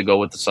you need to go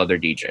with this other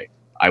DJ.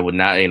 I would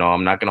not,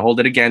 I'm not going to hold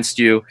it against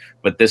you,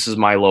 but this is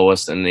my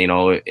lowest. And,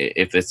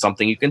 if it's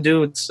something you can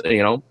do, it's,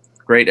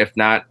 great. If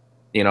not,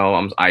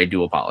 I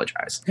do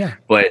apologize. Yeah.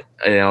 But,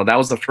 that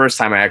was the first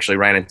time I actually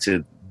ran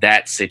into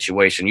that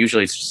situation.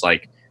 Usually it's just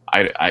like,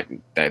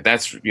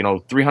 that's,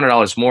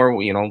 $300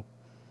 more,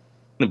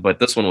 but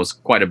this one was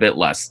quite a bit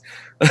less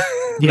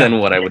than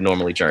what I would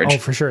normally charge. Oh,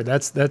 for sure.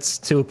 That's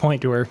to a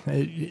point where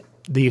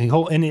the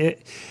whole,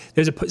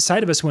 there's a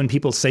side of us when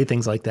people say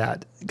things like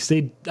that, because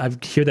I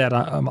hear that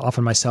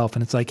often myself,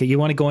 and it's like, you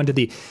want to go into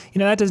the,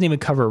 that doesn't even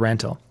cover a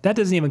rental. That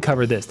doesn't even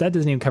cover this. That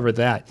doesn't even cover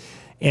that.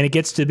 And it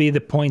gets to be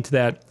the point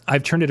that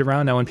I've turned it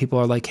around now when people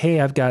are like, hey,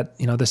 I've got,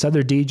 this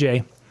other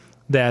DJ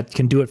that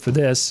can do it for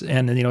this.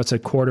 And then, it's a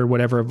quarter,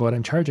 whatever of what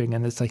I'm charging.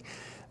 And it's like,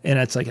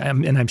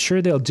 I'm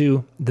sure they'll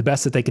do the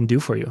best that they can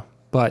do for you.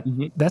 But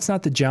that's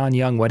not the John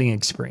Young wedding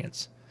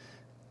experience.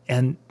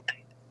 And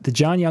the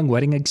John Young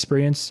wedding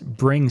experience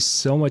brings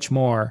so much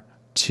more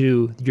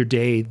to your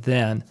day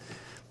than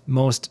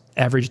most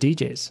average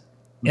DJs.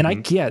 And I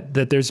get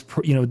that there's,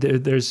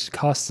 there's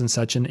costs and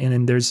such,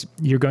 and there's,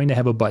 you're going to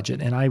have a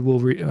budget, and I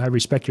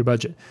respect your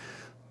budget,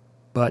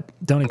 but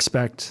don't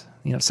expect,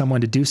 someone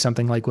to do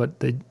something like what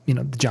the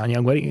John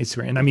Young wedding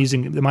experience. And I'm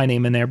using my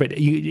name in there, but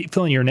you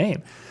fill in your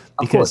name,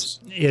 because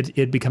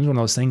it becomes one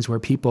of those things where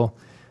people,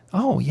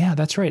 oh yeah,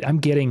 that's right, I'm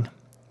getting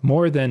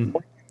more than,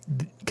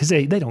 because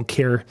they don't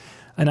care.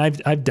 And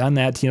I've done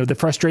that. The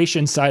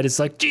frustration side is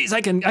like, geez,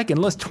 I can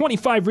list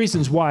 25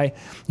 reasons why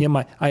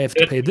I have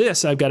to pay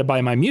this. I've got to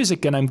buy my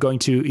music, and I'm going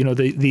to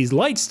these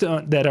lights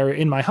that are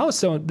in my house,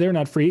 so they're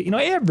not free.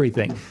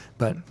 Everything.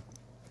 But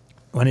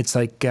when it's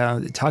like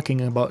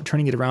talking about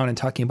turning it around and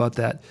talking about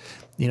that,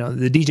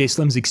 the DJ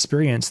Slim's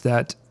experience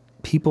that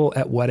people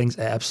at weddings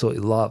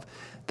absolutely love.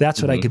 That's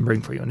what I can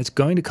bring for you, and it's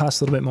going to cost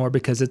a little bit more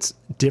because it's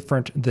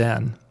different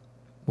than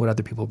what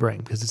other people bring,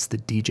 because it's the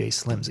DJ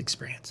Slim's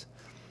experience.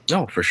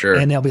 Oh, for sure.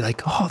 And they'll be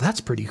like, oh,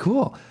 that's pretty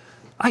cool.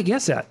 I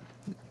guess that.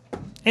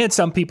 And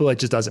some people, it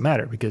just doesn't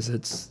matter because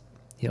it's,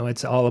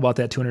 it's all about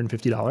that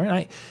 $250.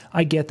 And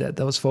I get that.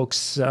 Those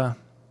folks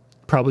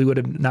probably would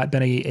have not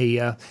been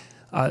a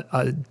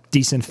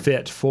decent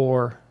fit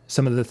for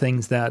some of the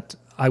things that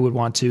I would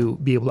want to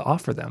be able to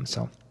offer them.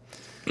 So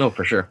No,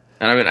 for sure.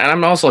 And I mean, and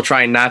I'm also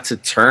trying not to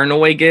turn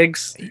away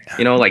gigs,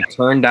 like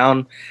turn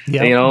down,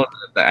 Yeah.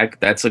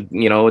 that's a,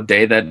 a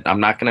day that I'm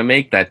not going to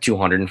make that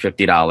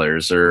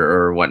 $250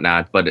 or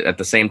whatnot. But at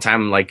the same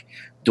time, like,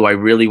 do I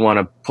really want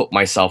to put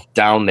myself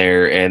down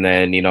there? And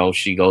then,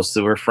 she goes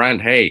to her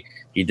friend, hey,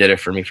 he did it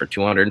for me for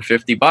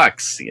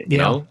 $250, you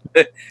know?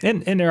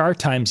 And there are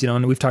times,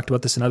 and we've talked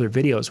about this in other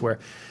videos, where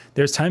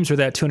there's times where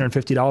that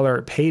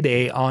 $250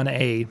 payday on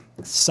a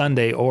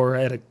Sunday or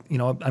at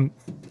I'm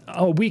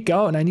a week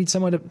out and I need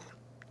someone to,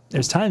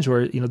 there's times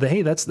where,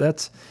 hey, that's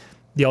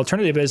the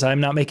alternative is I'm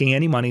not making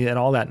any money at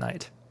all that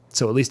night.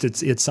 So at least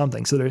it's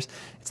something. So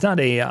it's not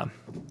a,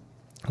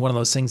 one of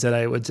those things that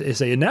I would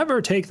say,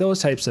 never take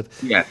those types of.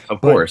 Yeah,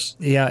 of course.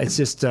 Yeah. It's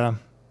just,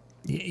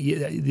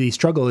 the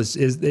struggle is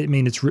I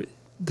mean,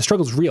 the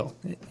struggle is real,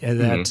 and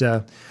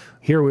that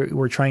here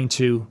we're trying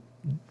to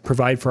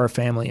provide for our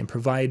family and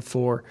provide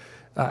for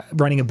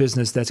running a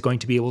business that's going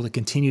to be able to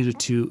continue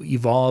to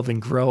evolve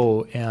and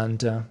grow, and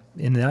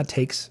that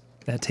takes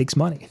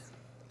money.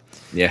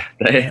 Yeah,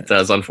 it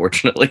does,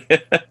 unfortunately.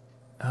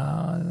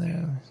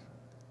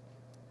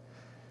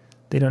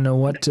 They don't know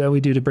what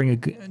we do to bring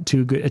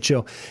a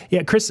show.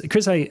 Yeah, Chris,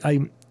 I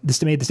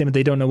just made the statement.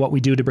 They don't know what we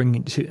do to bring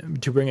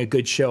a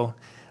good show.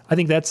 I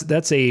think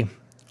that's a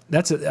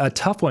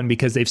tough one,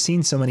 because they've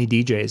seen so many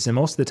DJs, and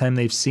most of the time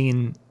they've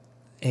seen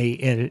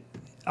an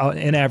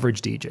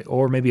average DJ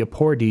or maybe a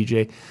poor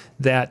DJ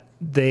that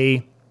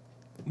they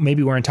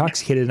maybe were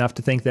intoxicated enough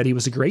to think that he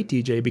was a great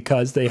DJ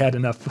because they had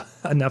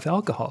enough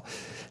alcohol.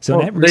 So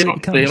they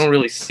don't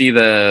really see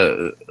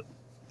the.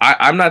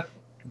 I'm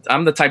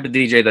the type of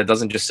DJ that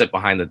doesn't just sit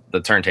behind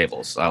the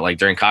turntables. Like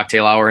during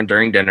cocktail hour and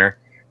during dinner,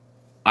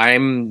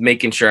 I'm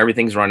making sure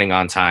everything's running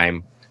on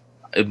time.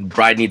 If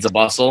bride needs a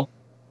bustle,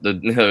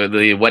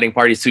 the wedding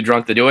party's too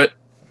drunk to do it,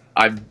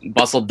 I've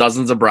bustled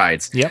dozens of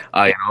brides. Yep.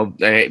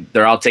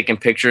 They're all taking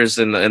pictures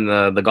in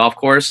the golf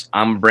course.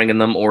 I'm bringing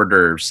them hors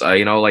d'oeuvres.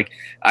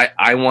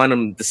 I want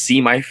them to see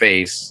my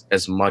face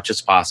as much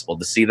as possible,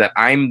 to see that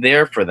I'm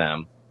there for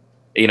them.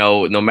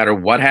 No matter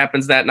what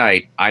happens that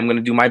night, I'm going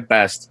to do my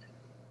best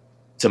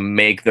to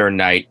make their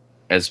night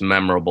as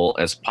memorable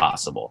as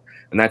possible.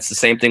 And that's the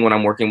same thing when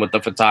I'm working with the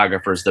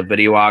photographers, the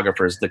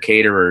videographers, the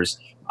caterers.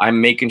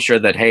 I'm making sure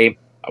that, hey,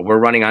 we're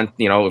running on,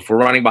 if we're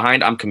running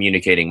behind, I'm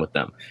communicating with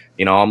them.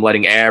 I'm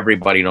letting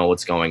everybody know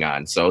what's going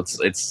on. So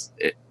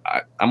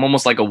I'm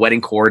almost like a wedding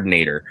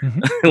coordinator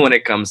when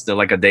it comes to,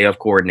 like, a day of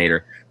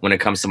coordinator when it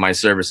comes to my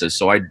services.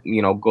 So I,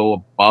 go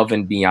above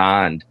and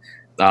beyond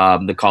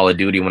the Call of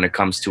Duty when it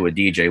comes to a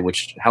DJ,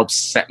 which helps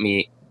set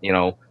me,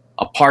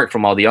 apart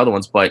from all the other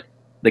ones. But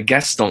the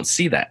guests don't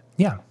see that.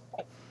 Yeah.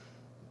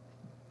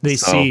 They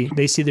see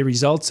the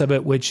results of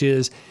it, which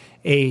is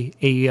a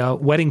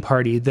wedding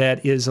party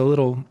that is a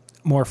little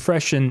more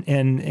fresh,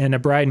 and a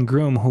bride and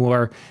groom who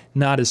are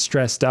not as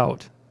stressed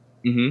out.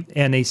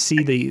 And they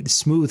see the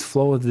smooth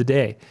flow of the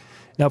day.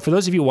 Now, for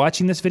those of you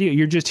watching this video,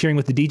 you're just hearing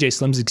what the DJ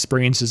Slim's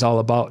experience is all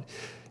about.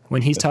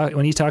 When he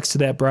talks to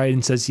that bride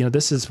and says,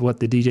 this is what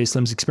the DJ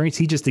Slim's experience,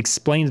 he just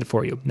explained it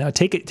for you. Now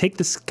take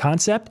this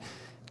concept,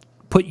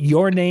 put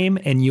your name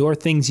and your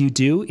things you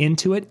do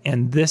into it,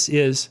 and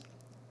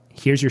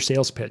here's your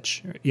sales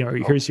pitch.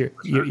 Here's your.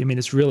 I mean,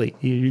 it's really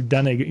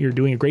you're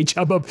doing a great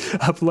job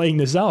of laying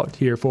this out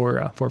here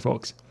for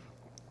folks.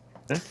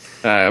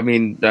 I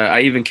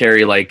even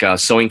carry like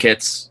sewing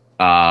kits,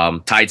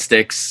 Tide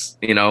sticks.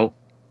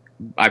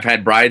 I've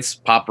had brides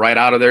pop right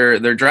out of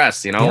their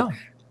dress. Yeah.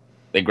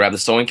 They grab the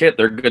sewing kit,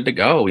 they're good to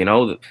go.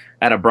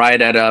 At a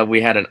bride we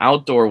had an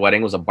outdoor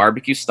wedding, it was a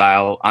barbecue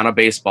style on a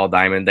baseball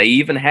diamond. They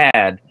even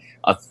had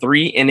a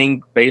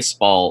 3-inning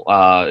baseball,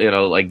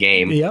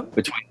 game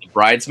between the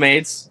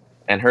bridesmaids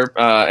and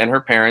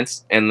her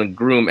parents, and the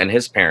groom and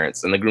his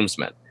parents and the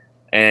groomsmen.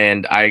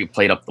 And I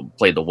played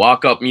the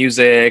walk-up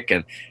music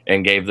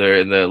and gave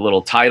the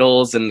little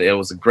titles, and it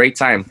was a great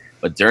time.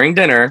 But during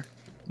dinner,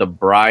 the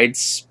bride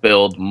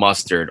spilled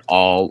mustard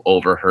all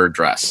over her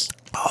dress.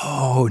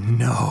 Oh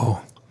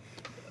no!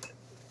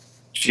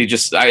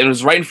 It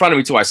was right in front of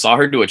me too. I saw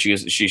her do it.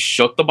 She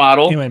shook the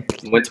bottle, went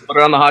to put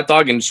it on the hot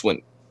dog, and just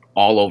went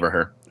all over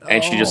her.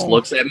 And she just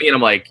looks at me, and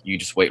I'm like, "You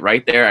just wait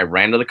right there." I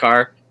ran to the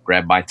car,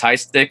 grabbed my Thai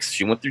sticks.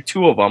 She went through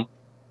 2 of them,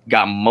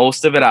 got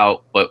most of it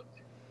out, but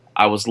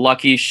I was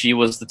lucky. She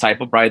was the type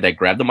of bride that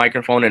grabbed the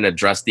microphone and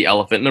addressed the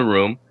elephant in the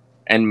room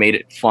and made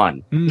it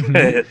fun.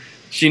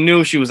 She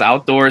knew she was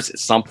outdoors.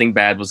 Something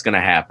bad was going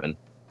to happen.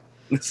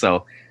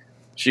 So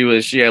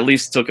she at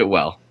least took it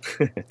well.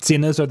 See,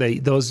 and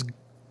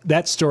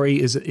that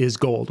story is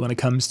gold when it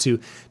comes to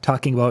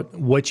talking about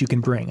what you can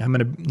bring. I'm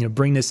going to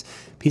bring this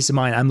peace of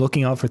mind. I'm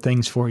looking out for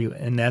things for you,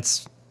 and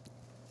that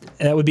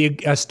would be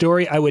a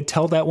story I would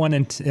tell that one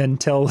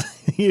until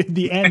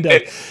the end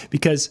of,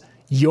 because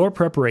your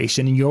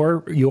preparation,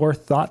 your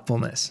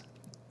thoughtfulness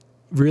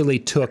really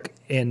took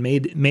and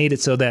made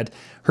it so that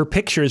her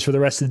pictures for the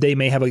rest of the day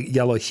may have a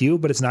yellow hue,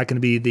 but it's not going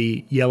to be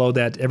the yellow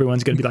that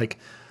everyone's going to be like,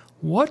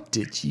 what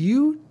did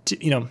you do?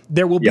 You know,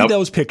 there will be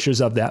those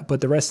pictures of that,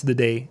 but the rest of the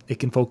day they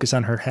can focus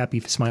on her happy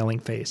smiling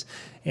face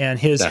and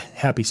his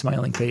happy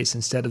smiling face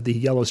instead of the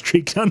yellow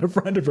streak on the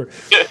front of her.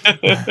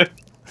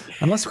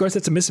 Unless, of course,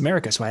 it's a Miss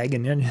America swag.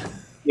 And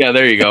yeah,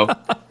 there you go.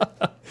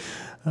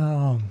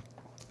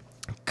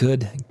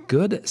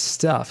 Good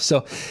stuff.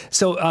 So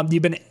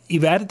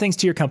you've added things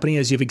to your company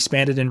as you've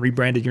expanded and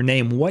rebranded your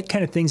name. What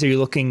kind of things are you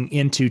looking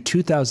into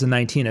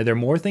 2019? Are there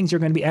more things you're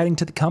going to be adding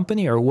to the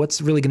company, or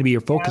what's really going to be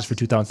your focus for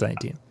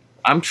 2019?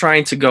 I'm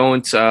trying to go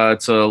into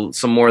to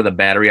some more of the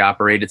battery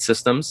operated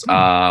systems,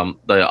 the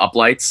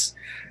uplights.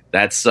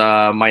 That's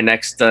my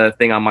next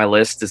thing on my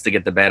list, is to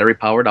get the battery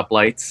powered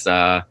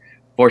uplights.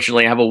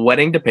 Fortunately, I have a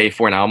wedding to pay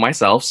for now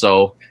myself,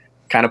 so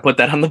kind of put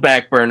that on the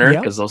back burner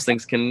because those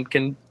things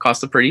can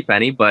cost a pretty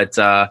penny. But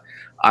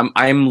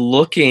I'm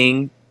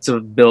looking to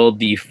build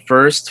the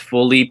first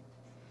fully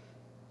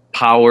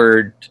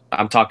powered,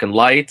 I'm talking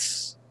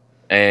lights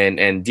and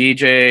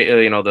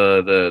DJ, you know,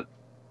 the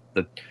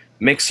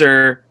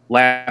mixer,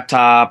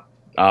 laptop,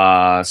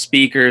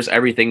 speakers,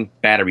 everything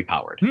battery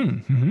powered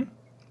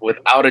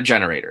without a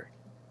generator.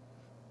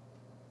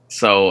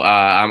 So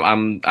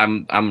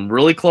I'm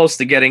really close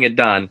to getting it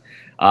done.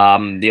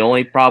 The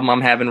only problem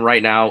I'm having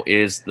right now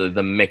is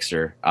the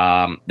mixer.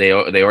 They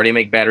already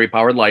make battery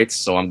powered lights,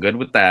 so I'm good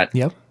with that.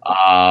 Yep.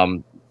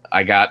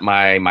 I got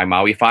my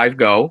Maui 5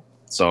 Go,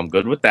 so I'm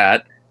good with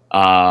that.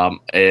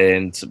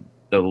 And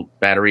the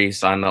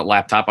batteries on the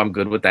laptop, I'm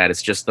good with that.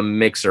 It's just the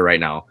mixer right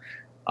now.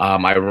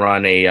 I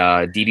run a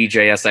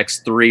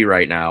DDJ-SX3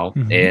 right now,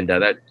 and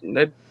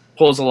that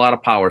pulls a lot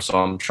of power. So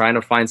I'm trying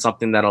to find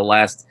something that'll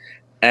last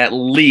at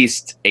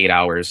least 8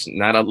 hours,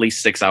 not at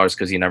least 6 hours,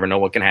 because you never know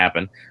what can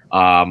happen.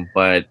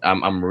 But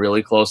I'm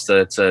really close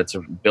to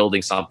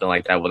building something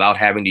like that without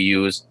having to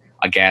use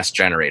a gas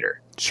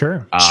generator.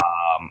 Sure.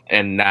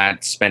 And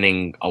not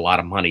spending a lot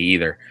of money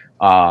either.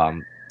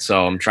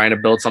 So I'm trying to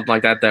build something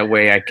like that. That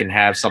way I can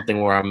have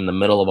something where I'm in the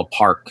middle of a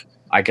park.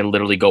 I can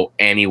literally go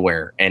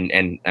anywhere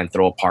and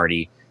throw a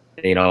party,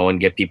 you know, and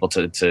get people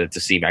to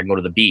see me. I can go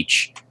to the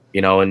beach,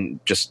 you know, and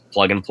just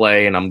plug and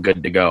play, and I'm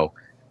good to go.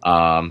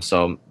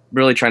 So I'm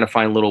really trying to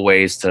find little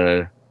ways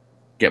to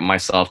get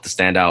myself to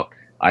stand out.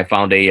 I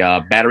found a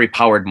battery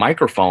powered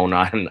microphone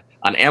on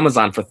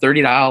Amazon for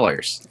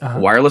 $30. A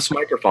wireless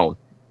microphone,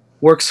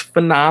 works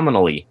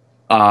phenomenally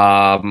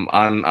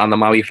on the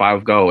Maui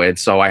 5 Go, and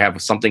so I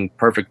have something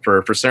perfect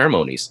for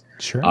ceremonies.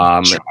 Sure.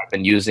 I've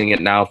been using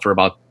it now for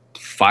about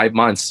 5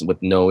 months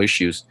with no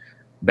issues.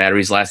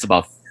 Batteries last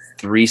about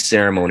 3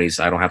 ceremonies.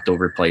 I don't have to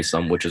replace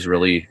them, which is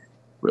really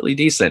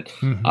decent.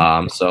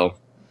 So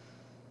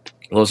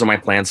those are my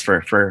plans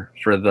for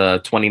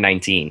the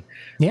 2019.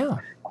 Yeah.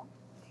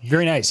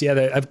 Very nice.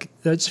 Yeah,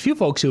 there's a few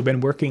folks who have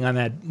been working on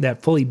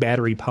that fully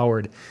battery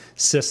powered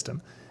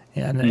system,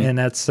 and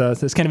that's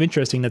kind of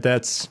interesting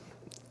that's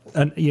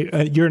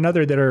you're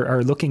another that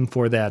are looking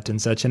for that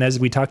and such. And as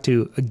we talk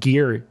to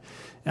gear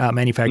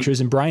manufacturers,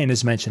 and Brian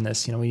has mentioned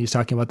this, you know, when he was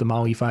talking about the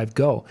Maui 5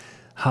 Go,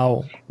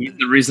 how he's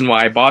the reason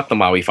why I bought the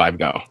Maui 5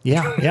 Go.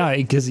 Yeah,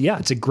 because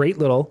it's a great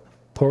little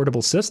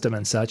portable system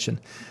and such, and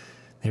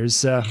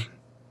there's the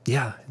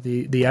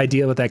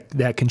idea with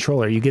that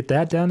controller, you get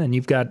that done, and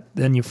you've got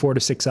then your 4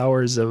 to 6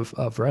 hours of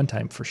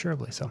runtime for sure.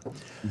 So,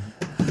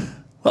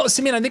 well,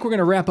 Simeon, I think we're going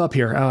to wrap up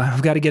here.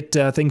 I've got to get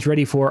things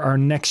ready for our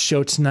next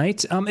show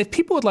tonight. If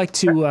people would like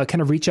to kind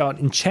of reach out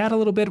and chat a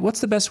little bit, what's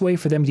the best way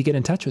for them to get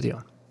in touch with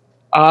you?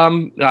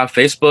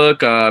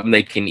 Facebook.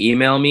 They can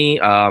email me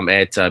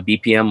at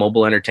BPM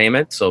Mobile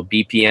Entertainment, so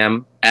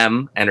BPM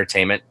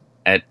Entertainment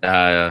at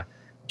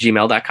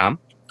gmail.com.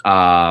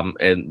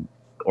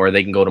 Or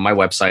they can go to my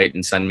website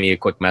and send me a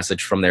quick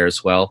message from there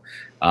as well.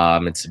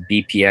 It's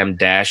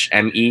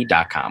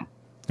bpm-me.com.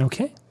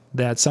 Okay,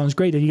 that sounds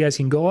great. You guys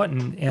can go out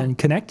and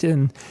connect.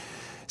 And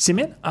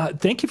Simeon,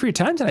 thank you for your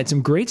time tonight.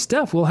 Some great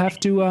stuff. We'll have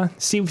to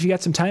see if you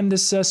got some time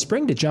this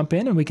spring to jump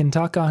in, and we can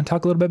talk a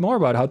little bit more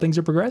about how things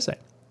are progressing.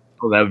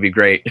 Well, that would be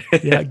great.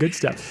 Yeah, good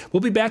stuff.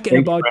 We'll be back in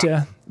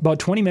about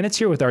 20 minutes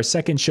here with our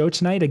second show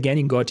tonight. Again,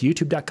 you can go out to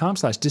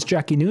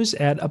youtube.com/discjockeynews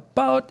at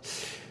about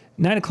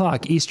 9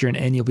 o'clock Eastern,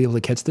 and you'll be able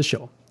to catch the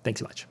show. Thanks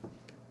so much.